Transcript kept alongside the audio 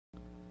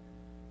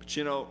But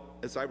you know,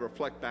 as I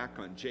reflect back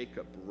on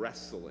Jacob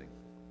wrestling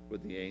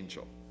with the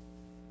angel,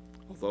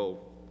 although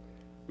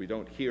we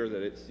don't hear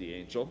that it's the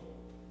angel,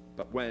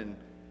 but when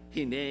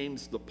he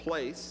names the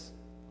place,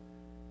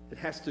 it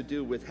has to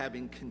do with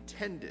having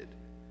contended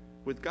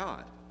with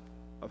God,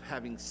 of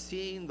having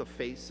seen the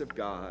face of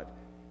God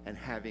and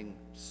having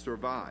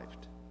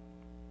survived.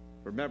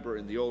 Remember,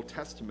 in the Old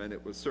Testament,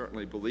 it was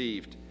certainly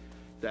believed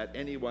that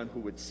anyone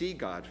who would see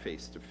God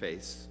face to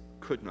face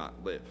could not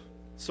live.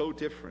 So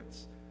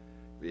different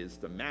is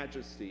the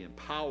majesty and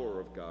power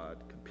of God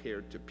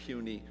compared to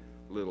puny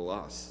little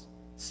us,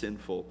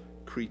 sinful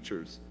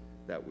creatures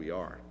that we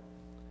are.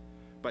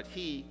 But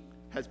he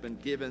has been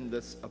given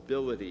this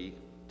ability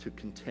to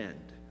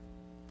contend.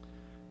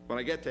 When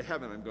I get to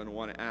heaven, I'm going to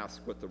want to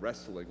ask what the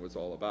wrestling was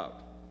all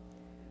about.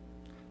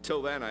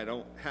 Till then, I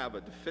don't have a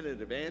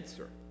definitive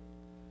answer.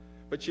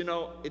 But you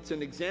know, it's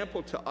an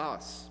example to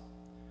us.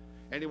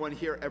 Anyone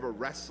here ever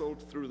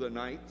wrestled through the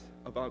night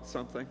about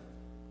something?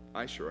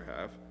 I sure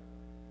have.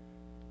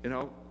 You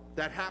know,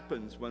 that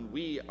happens when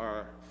we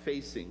are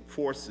facing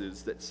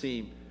forces that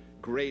seem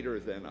greater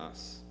than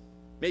us.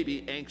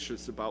 Maybe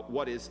anxious about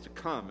what is to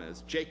come,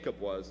 as Jacob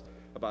was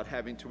about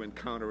having to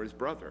encounter his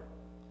brother.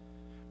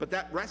 But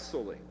that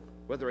wrestling,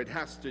 whether it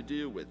has to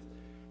do with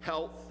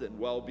health and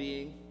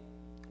well-being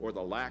or the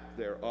lack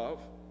thereof,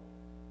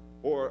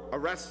 or a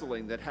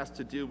wrestling that has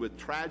to do with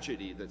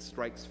tragedy that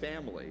strikes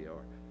family or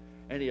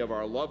any of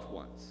our loved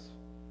ones,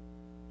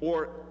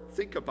 or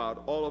think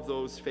about all of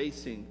those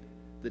facing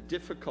the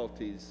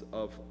difficulties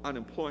of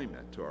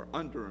unemployment or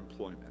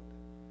underemployment,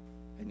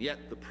 and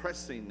yet the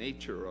pressing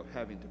nature of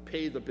having to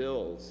pay the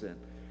bills and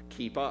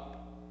keep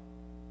up.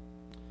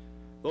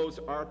 Those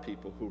are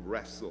people who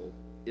wrestle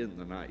in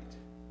the night.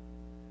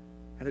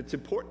 And it's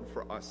important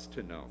for us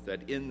to know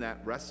that in that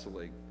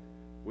wrestling,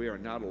 we are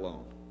not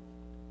alone.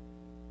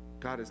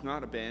 God has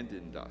not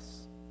abandoned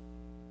us.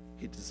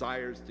 He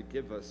desires to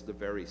give us the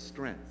very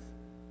strength.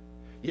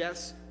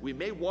 Yes, we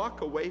may walk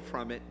away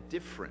from it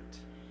different.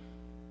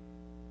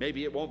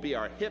 Maybe it won't be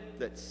our hip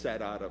that's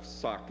set out of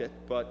socket,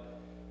 but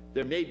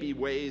there may be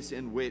ways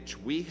in which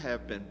we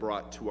have been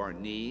brought to our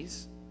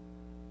knees,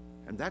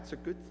 and that's a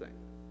good thing.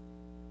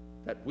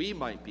 That we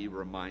might be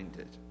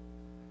reminded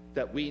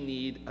that we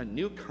need a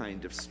new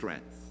kind of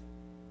strength,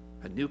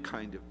 a new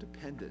kind of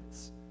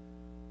dependence,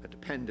 a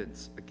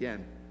dependence,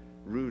 again,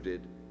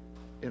 rooted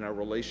in our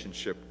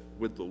relationship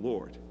with the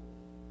Lord.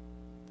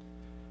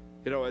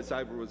 You know, as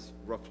I was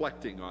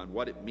reflecting on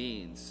what it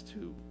means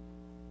to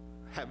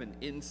have an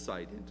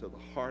insight into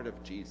the heart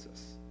of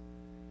Jesus,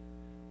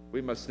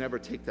 we must never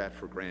take that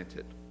for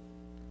granted.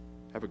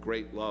 Have a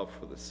great love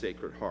for the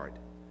Sacred Heart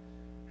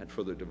and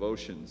for the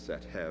devotions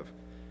that have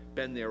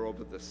been there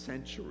over the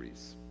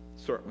centuries,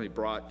 certainly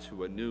brought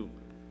to a new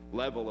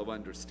level of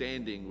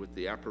understanding with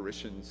the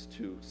apparitions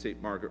to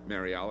St. Margaret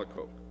Mary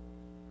Alacoque.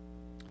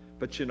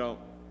 But you know,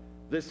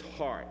 this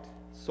heart,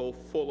 so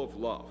full of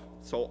love,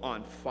 so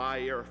on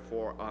fire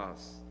for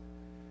us,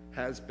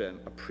 has been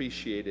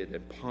appreciated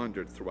and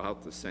pondered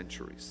throughout the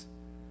centuries.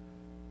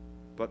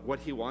 But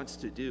what he wants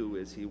to do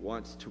is he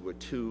wants to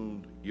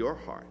attune your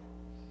heart,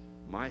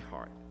 my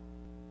heart,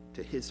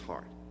 to his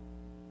heart.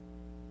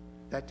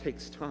 That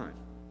takes time.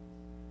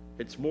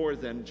 It's more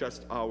than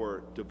just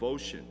our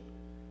devotion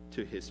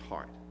to his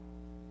heart.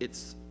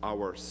 It's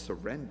our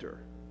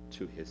surrender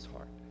to his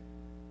heart.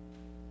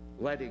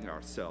 Letting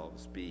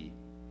ourselves be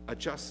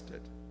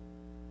adjusted,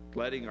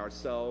 letting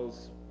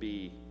ourselves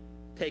be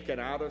taken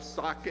out of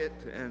socket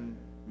and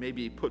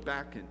maybe put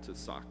back into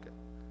socket.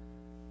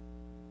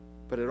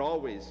 But it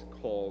always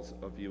calls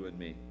of you and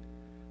me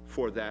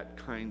for that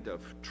kind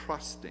of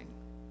trusting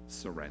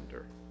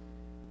surrender.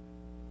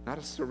 Not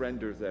a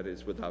surrender that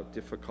is without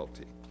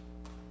difficulty.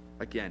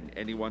 Again,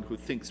 anyone who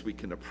thinks we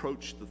can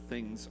approach the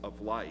things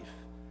of life,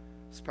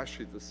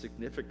 especially the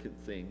significant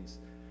things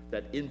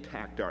that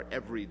impact our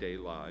everyday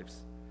lives,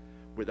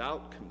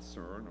 without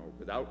concern or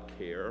without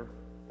care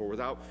or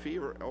without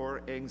fear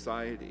or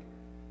anxiety,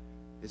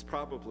 is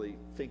probably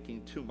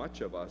thinking too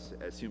much of us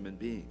as human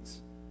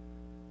beings.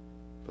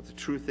 But the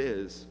truth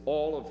is,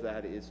 all of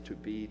that is to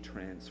be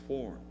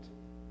transformed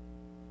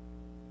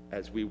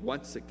as we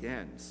once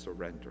again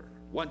surrender,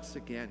 once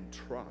again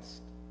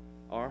trust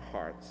our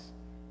hearts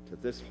to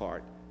this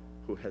heart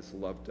who has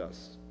loved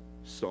us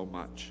so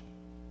much.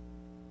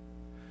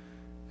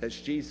 As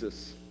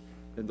Jesus,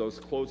 in those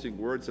closing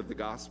words of the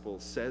gospel,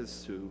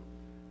 says to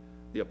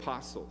the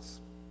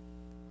apostles,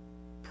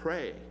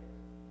 pray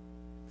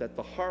that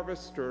the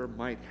harvester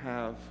might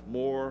have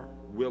more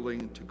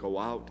willing to go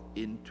out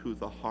into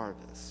the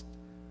harvest.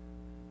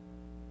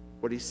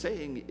 What he's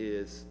saying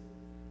is,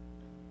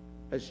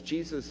 as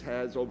Jesus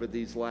has over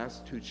these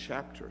last 2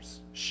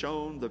 chapters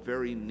shown the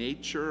very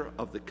nature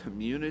of the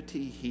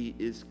community he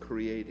is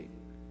creating,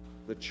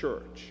 the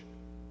church,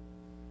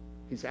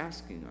 he's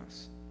asking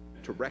us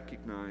to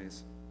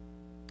recognize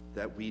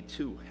that we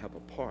too have a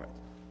part.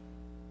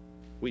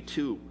 We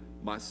too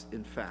must,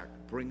 in fact,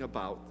 bring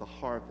about the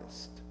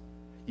harvest.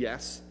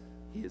 Yes,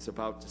 he is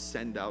about to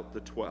send out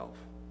the 12.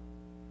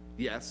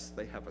 Yes,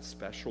 they have a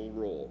special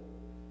role.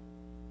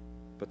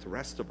 But the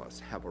rest of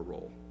us have a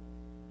role.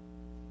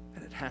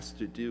 And it has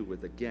to do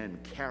with, again,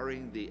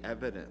 carrying the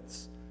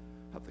evidence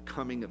of the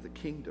coming of the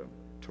kingdom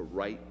to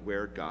right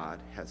where God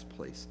has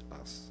placed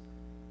us.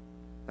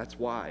 That's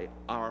why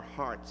our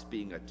hearts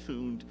being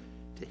attuned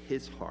to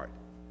his heart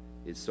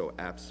is so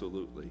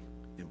absolutely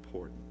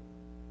important.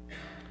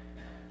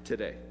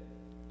 Today,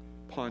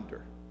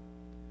 ponder.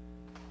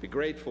 Be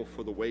grateful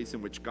for the ways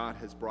in which God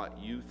has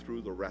brought you through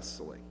the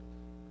wrestling,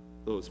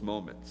 those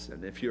moments.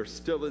 And if you're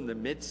still in the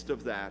midst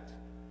of that,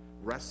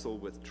 wrestle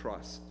with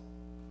trust.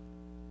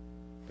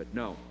 But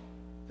know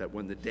that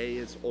when the day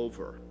is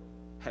over,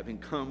 having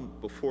come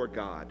before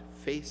God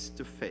face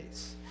to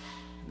face,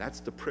 and that's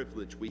the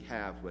privilege we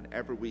have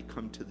whenever we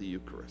come to the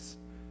Eucharist,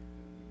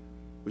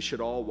 we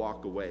should all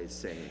walk away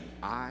saying,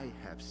 I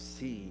have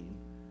seen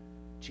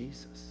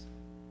Jesus.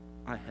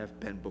 I have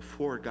been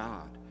before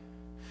God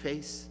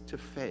face to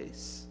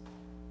face.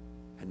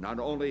 And not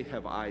only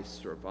have I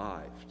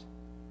survived,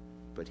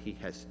 but he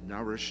has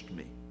nourished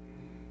me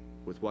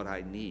with what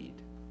I need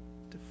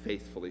to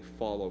faithfully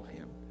follow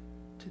him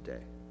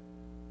today.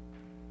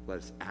 Let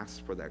us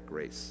ask for that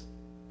grace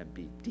and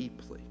be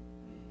deeply,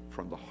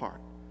 from the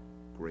heart,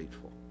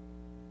 grateful.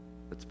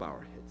 Let's bow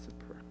our heads in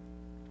prayer.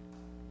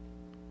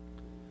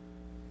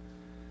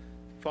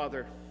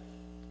 Father,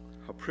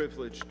 how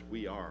privileged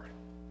we are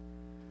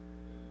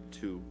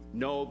to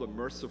know the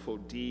merciful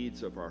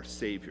deeds of our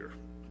Savior.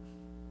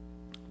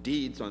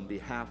 Deeds on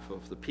behalf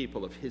of the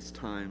people of his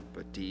time,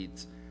 but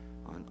deeds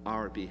on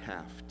our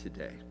behalf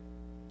today.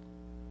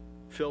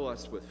 Fill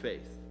us with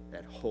faith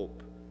and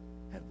hope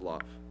and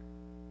love,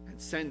 and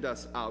send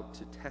us out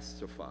to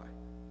testify,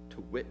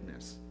 to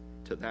witness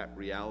to that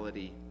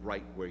reality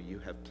right where you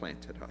have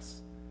planted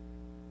us.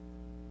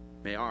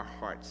 May our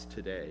hearts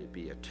today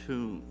be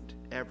attuned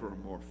ever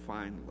more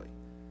finely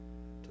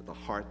to the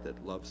heart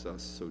that loves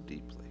us so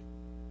deeply.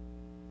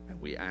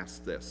 And we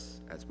ask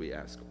this as we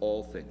ask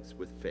all things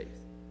with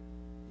faith.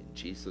 In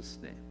Jesus'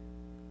 name,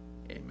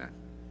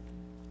 amen.